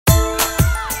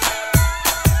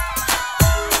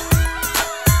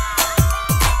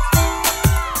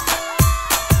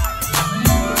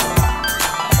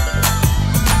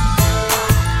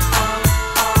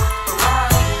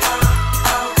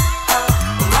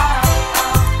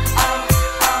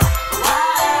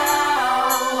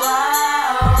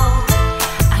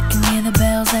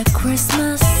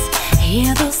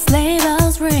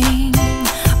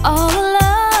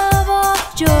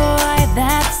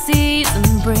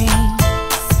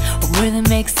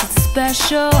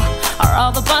special are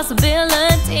all the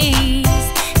possibilities,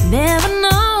 never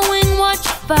knowing what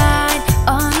you find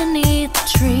underneath the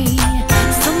tree.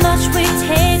 So much we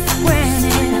take for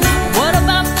granted. What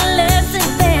about the less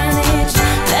advantage?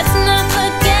 Let's not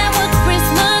forget what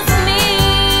Christmas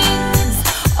means.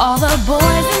 All the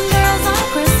boys and girls on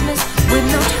Christmas with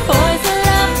no toys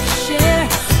allowed to share.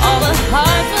 All the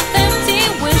hearts with empty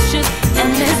wishes, and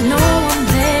there's no one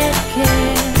there to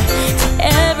care. To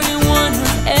everyone who's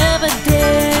ever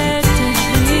dared to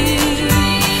dream,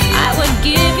 I would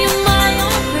give you my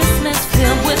own Christmas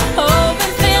filled with hope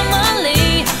and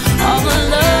family. All the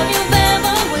love you've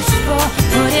ever wished for,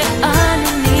 put it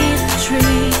underneath the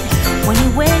tree. When you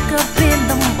wake up in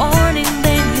the morning,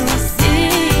 then you'll see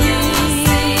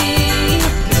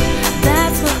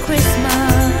that's what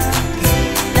Christmas,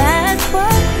 that's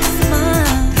what Christmas,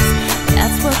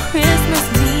 that's what Christmas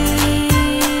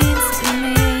means to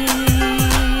me.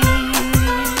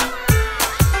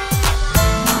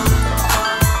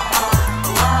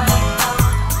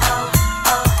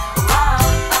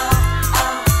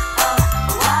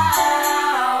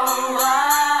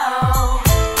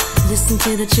 Listen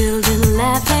to the children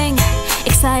laughing,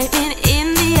 excitement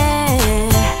in the air.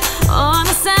 Oh,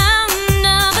 the sound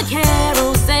of the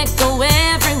carols echo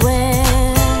everywhere.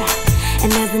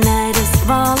 And as the night is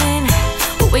falling,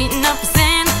 we're waiting up for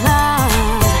Santa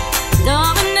Claus,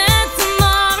 knowing that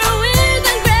tomorrow is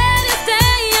the greatest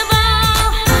day of all.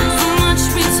 So much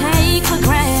we take for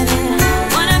granted.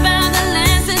 What about the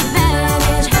less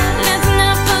advantage? Let's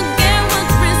not forget what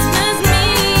Christmas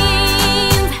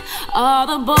means. All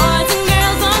the boys and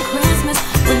girls on Christmas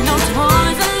with no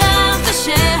toys allowed to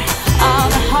share. All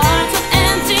the hearts with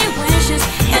empty wishes,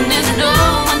 and there's no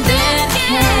one there to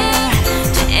care.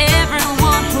 To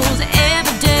everyone who's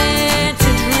ever dared to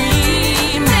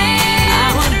dream, I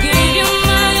would give you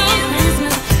my own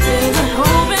Christmas filled with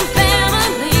hope and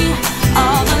family.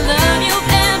 All the love you've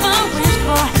ever wished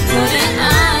for, put it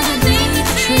underneath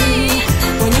the tree.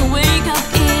 When you wake up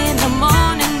in the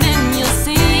morning, then you'll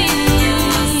see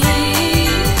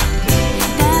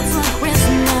that's what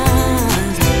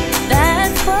Christmas,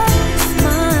 that's what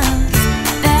Christmas,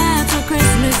 that's what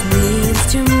Christmas means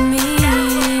to me.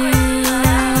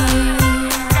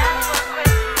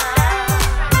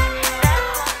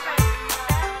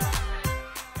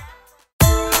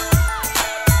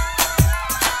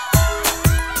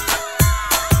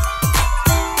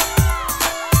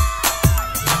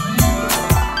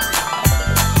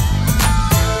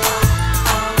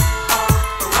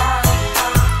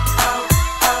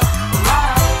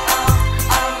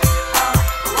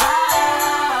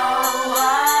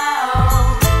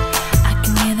 I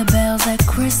can hear the bells at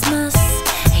Christmas,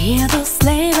 hear those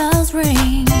sleigh bells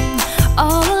ring.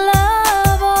 All the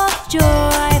love, all the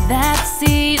joy that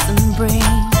season brings.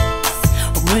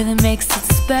 What really makes it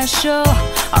special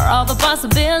are all the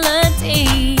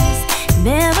possibilities,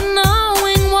 never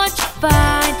knowing what you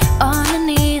find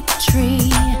underneath the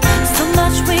tree. So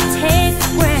much we take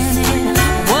for granted.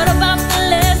 What about the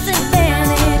less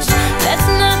advantage? Let's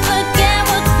not forget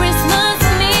what Christmas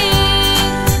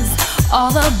means.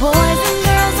 All the boys and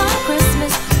girls on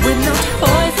Christmas with no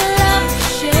toys allowed to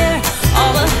share.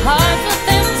 All the hearts with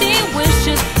empty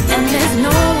wishes, and there's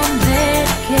no one there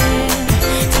to care.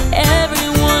 To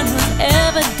everyone who's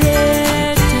ever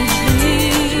dared to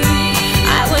dream,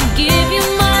 I would give you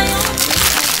my own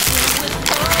Christmas filled with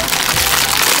hope.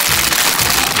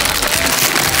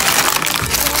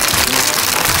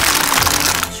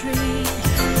 Tree.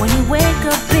 When you wake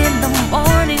up in the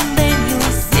morning, then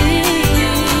you'll see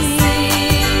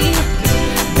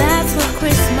that's what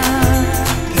Christmas,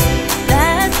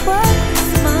 that's what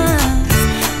Christmas,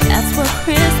 that's what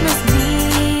Christmas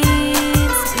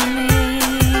means to me.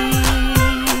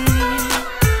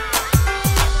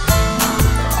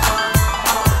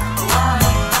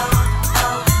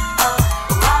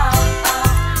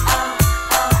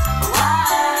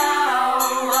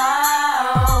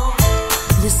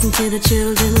 Listen to the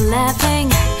children laughing,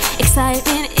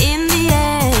 excitement in the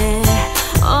air.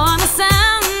 Oh, the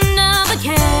sound of the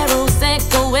carols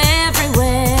echo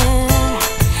everywhere.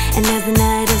 And as the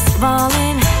night is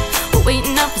falling, we're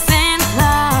waiting up for Santa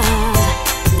Claus,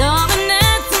 knowing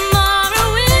that tomorrow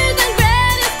is the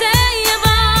greatest day of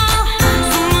all.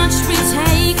 So much we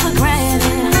take for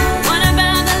granted. What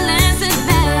about the less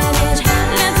advantage?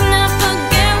 Let's not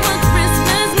forget what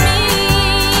Christmas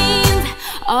means.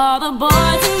 All the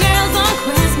boys and girls on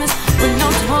Christmas with no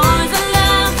toys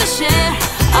allowed to share.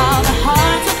 All the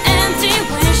hearts with empty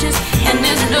wishes, and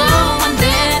there's no one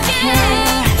there to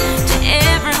care. To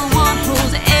everyone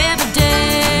who's ever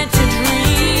dared to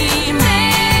dream,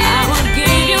 I would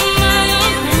give you my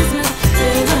own Christmas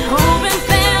filled with hope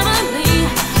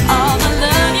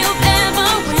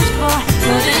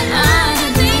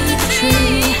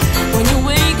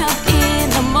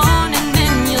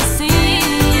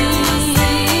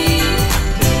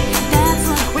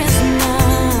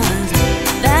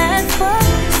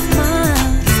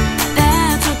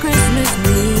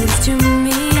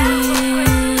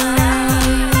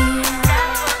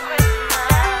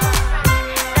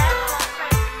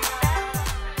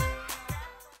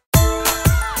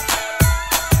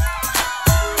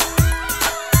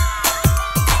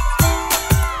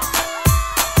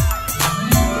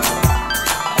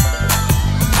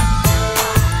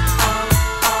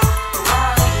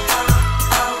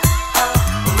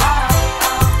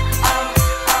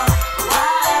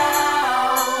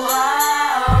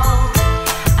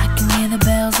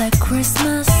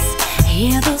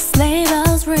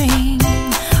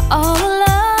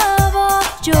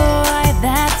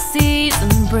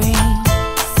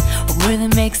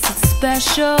makes it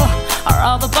special are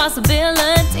all the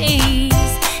possibilities.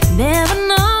 Never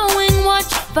knowing what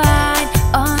you find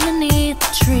underneath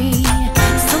the tree.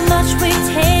 So much we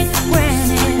take for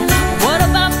granted. What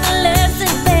about the less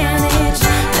advantage?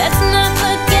 Let's not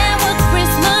forget what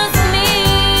Christmas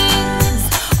means.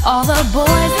 All the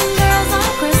boys and girls on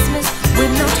Christmas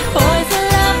with no toys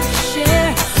allowed to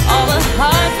share. All the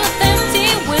hearts with empty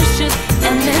wishes,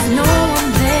 and there's no one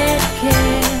there to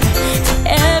care. To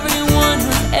everyone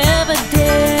who's ever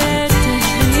dared to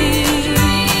dream,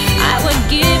 I would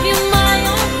give you my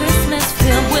own Christmas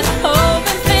filled with hope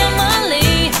and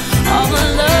family. All the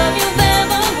love you've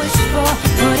ever wished for,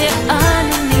 put it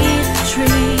underneath the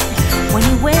tree. When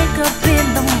you wake up in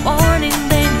the morning,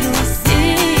 then you'll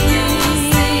see.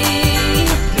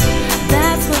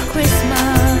 That's what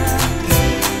Christmas,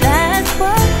 that's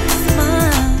what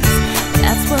Christmas,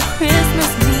 that's what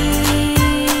Christmas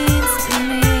means to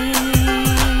me.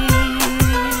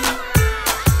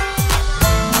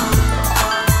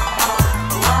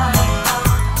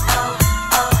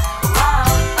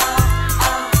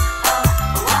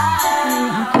 Ang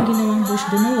aking ginawang Bûche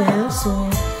de Noël. So,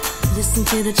 Listen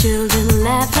to the children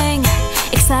laughing,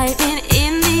 excitement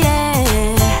in the air.